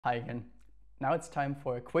Hi again. Now it's time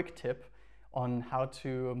for a quick tip on how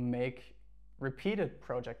to make repeated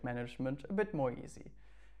project management a bit more easy.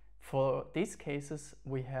 For these cases,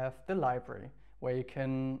 we have the library where you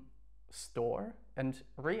can store and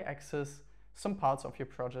re-access some parts of your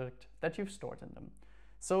project that you've stored in them.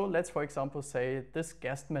 So let's, for example, say this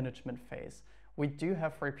guest management phase. We do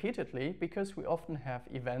have repeatedly because we often have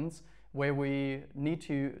events where we need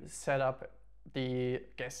to set up the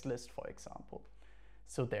guest list, for example.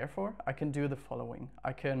 So therefore, I can do the following.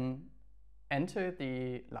 I can enter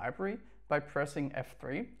the library by pressing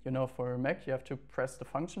F3. You know, for Mac, you have to press the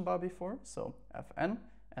function bar before, so Fn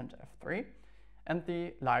and F3, and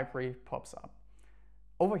the library pops up.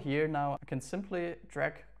 Over here now, I can simply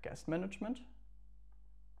drag guest management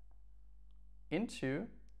into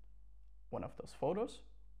one of those photos.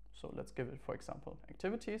 So let's give it, for example,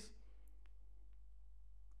 activities,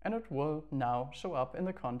 and it will now show up in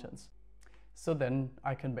the contents. So then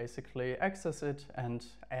I can basically access it and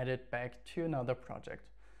add it back to another project.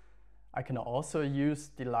 I can also use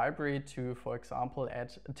the library to, for example,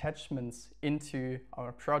 add attachments into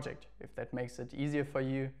our project. If that makes it easier for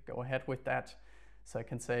you, go ahead with that. So I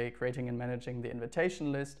can say creating and managing the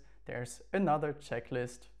invitation list. There's another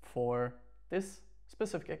checklist for this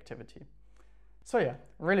specific activity. So yeah,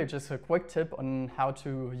 really just a quick tip on how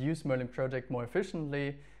to use Merlin Project more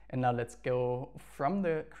efficiently. And now let's go from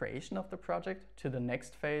the creation of the project to the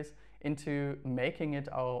next phase into making it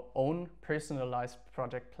our own personalized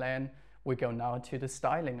project plan. We go now to the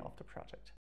styling of the project.